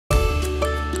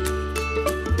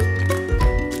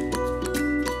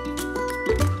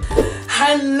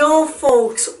Hello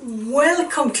folks,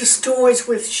 welcome to Stories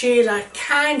with Sheila.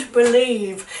 Can't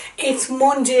believe it's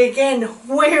Monday again.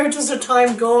 Where does the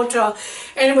time go to?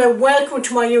 Anyway, welcome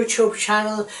to my YouTube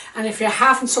channel, and if you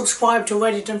haven't subscribed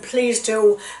already then please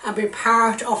do and be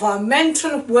part of our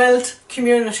mental wealth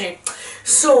community.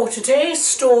 So today's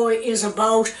story is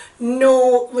about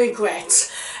no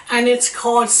regrets, and it's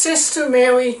called Sister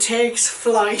Mary Takes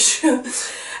Flight.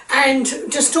 And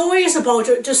the story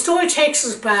takes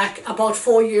us back about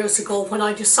 4 years ago when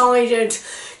I decided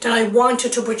that I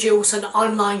wanted to produce an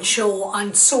online show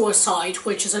on suicide,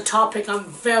 which is a topic I'm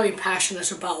very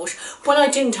passionate about, but I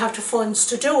didn't have the funds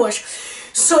to do it.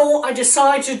 So I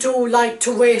decided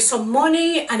to raise some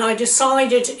money, and I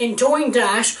decided in doing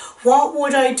that, what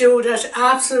would I do that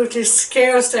absolutely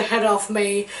scares the head off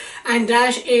me, and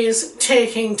that is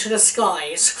taking to the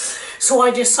skies. So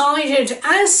I decided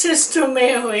as Sister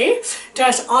Mary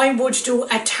that I would do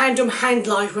a tandem hang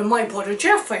glide with my brother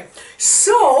Jeffrey.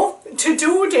 So to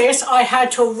do this I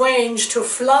had to arrange to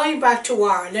fly back to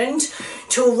Ireland,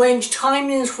 to arrange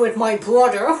timings with my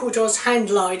brother who does hang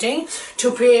gliding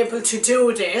to be able to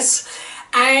do this.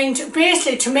 And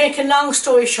basically, to make a long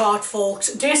story short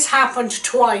folks, this happened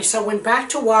twice. I went back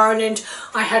to Ireland,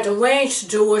 I had arranged to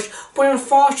do it, but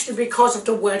unfortunately because of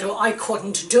the weather I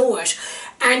couldn't do it.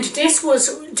 And this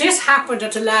happened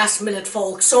at the last minute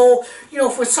folks. So, you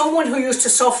know, for someone who used to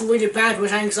suffer really bad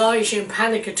with anxiety and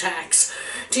panic attacks,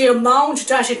 the amount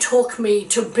that it took me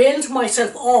to build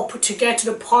myself up to get to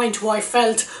the point where I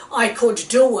felt I could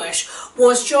do it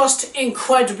was just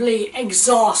incredibly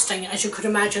exhausting, as you could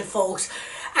imagine folks.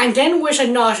 And then with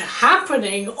it not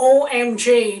happening,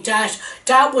 OMG,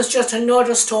 that was just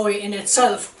another story in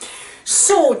itself.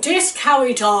 So this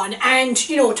carried on, and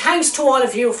you know, thanks to all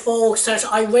of you folks that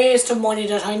I raised the money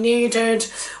that I needed,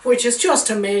 which is just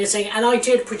amazing. And I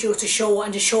did produce a show,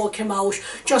 and the show came out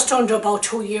just under about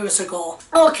 2 years ago.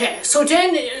 Okay, so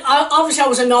then obviously I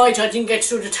was annoyed I didn't get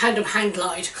to do the tandem hang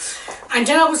glide. And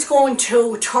then I was going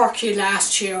to Turkey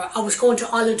last year. I was going to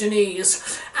Isle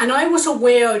Deniz, and I was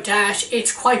aware that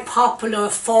it's quite popular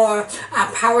for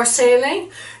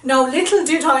parasailing. Now little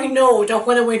did I know that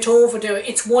when I went over there,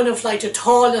 it's one of like the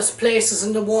tallest places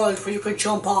in the world where you could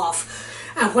jump off.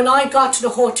 And when I got to the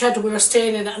hotel that we were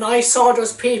staying in, and I saw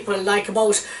those people like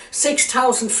about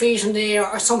 6,000 feet in the air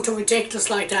or something ridiculous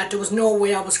like that, there was no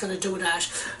way I was going to do that.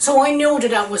 So I knew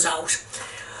that was out.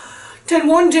 Then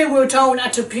one day we were down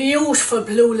at the beautiful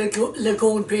Blue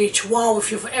Lagoon Beach. Wow, if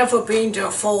you've ever been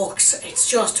there folks, it's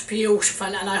just beautiful,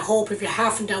 and I hope if you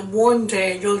haven't that one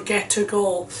day you'll get to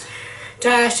go.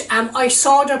 That I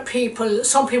saw that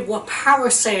some people were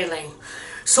parasailing.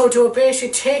 So they were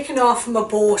basically taking off from a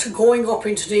boat and going up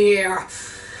into the air.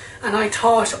 And I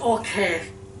thought, okay,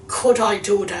 could I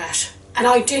do that? And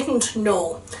I didn't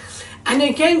know. And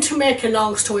again, to make a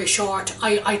long story short,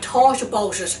 I thought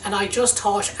about it, and I just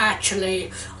thought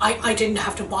actually I didn't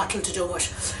have the bottle to do it.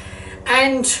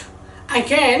 And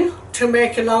again, to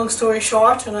make a long story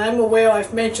short, and I'm aware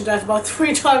I've mentioned that about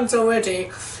 3 times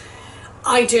already,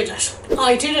 I did it.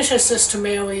 I did it as Sister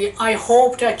Mary. I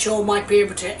hope that Joe might be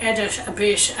able to edit a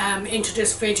bit into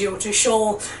this video to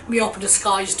show me up in the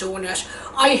skies doing it.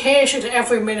 I hated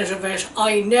every minute of it.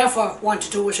 I never want to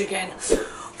do it again.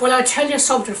 But I tell you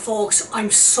something folks, I'm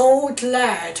so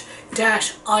glad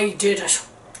that I did it,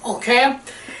 okay?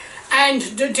 And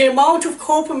the amount of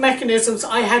coping mechanisms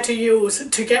I had to use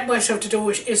to get myself to do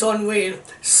it is unreal.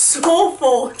 So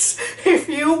folks, if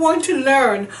you want to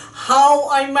learn how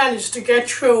I managed to get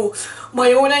through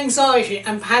my own anxiety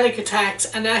and panic attacks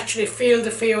and actually feel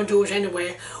the fear and do it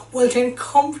anyway, well then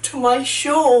come to my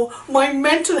show, my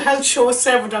mental health show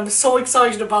 7 I'm so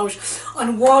excited about,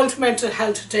 on World Mental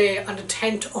Health Day on the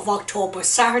 10th of October,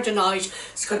 Saturday night.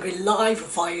 It's going to be live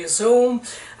via Zoom,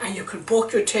 and you can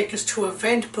book your tickets to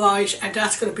Eventbrite, and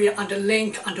that's going to be on the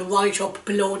link on the right up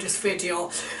below this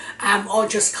video. Or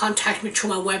just contact me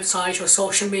through my website or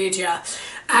social media.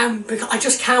 Because I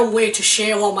just can't wait to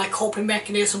share all my coping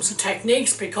mechanisms and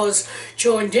techniques, because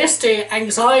during this day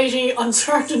anxiety,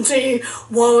 uncertainty,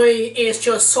 worry is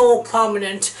just so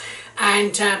prominent,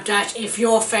 and that if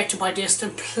you're affected by this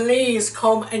then please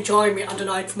come and join me on the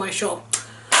night for my show.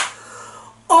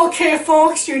 Okay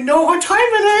folks, you know what time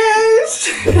it is.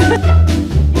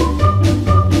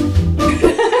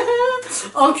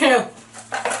 Okay.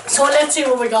 So let's see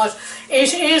what we got.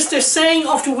 It is the saying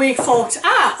of the week folks.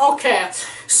 Okay.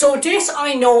 So this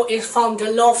I know is from the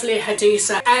lovely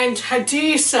Hadisa, and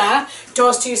Hadisa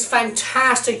does these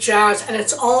fantastic jars, and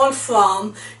it's all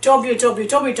from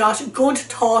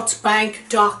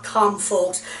www.goodthoughtsbank.com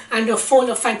folks, and they're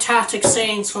full of fantastic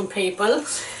sayings from people.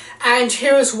 And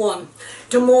here's one.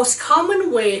 The most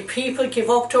common way people give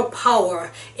up their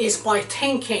power is by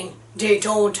thinking they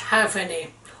don't have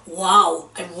any. Wow,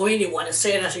 I really want to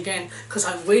say that again because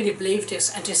I really believe this,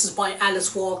 and this is by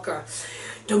Alice Walker.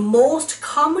 The most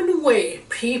common way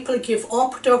people give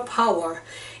up their power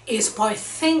is by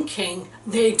thinking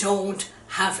they don't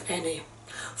have any.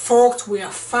 Folks, we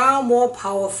are far more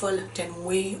powerful than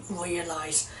we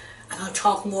realise. And I'll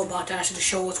talk more about that in the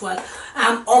show as well.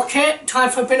 Okay, time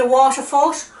for a bit of water,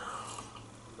 folks.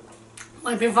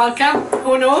 Might be vodka,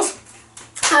 who knows?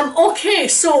 Okay,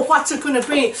 so what's it going to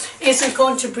be? Is it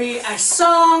going to be a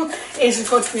song? Is it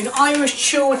going to be an Irish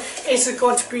tune? Is it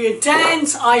going to be a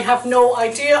dance? I have no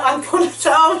idea. I'll put it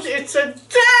out. It's a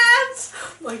dance!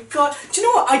 My God. Do you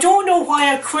know what? I don't know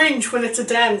why I cringe when it's a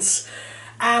dance.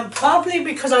 Probably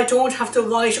because I don't have the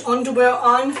right underwear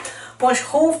on. But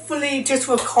hopefully this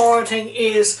recording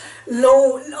is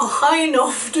high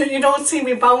enough that you don't see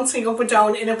me bouncing up and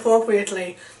down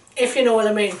inappropriately, if you know what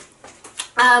I mean.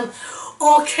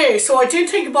 Okay, so I did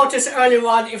think about this earlier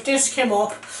on if this came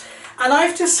up, and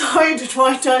I've decided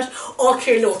right that,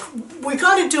 okay, look, we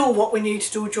got to do what we need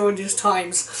to do during these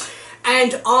times.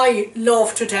 And I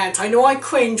love to dance. I know I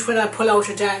cringe when I pull out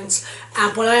a dance,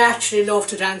 but I actually love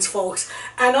to dance, folks.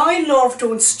 And I love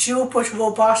doing stupid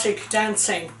robotic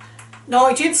dancing. Now,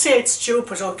 I did say it's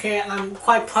stupid, okay, and I'm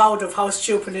quite proud of how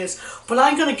stupid it is, but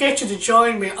I'm going to get you to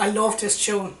join me. I love this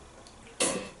tune.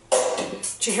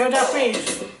 Did you hear that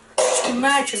beat? Just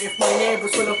imagine if my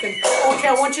neighbours were looking. Okay,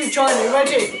 I want you to join me.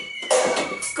 Ready?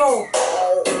 Go.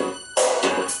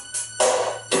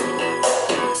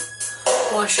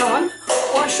 Wash on,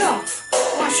 wash off,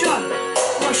 wash on,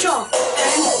 wash off,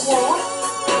 and one,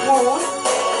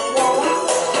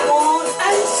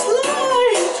 and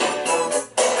slide.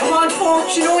 Come on,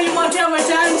 folks, you know you want to have a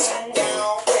dance.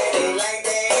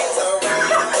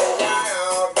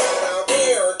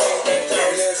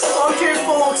 Okay,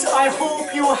 folks, I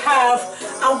hope you have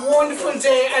a wonderful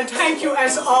day, and thank you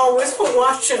as always for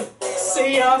watching.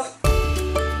 See ya.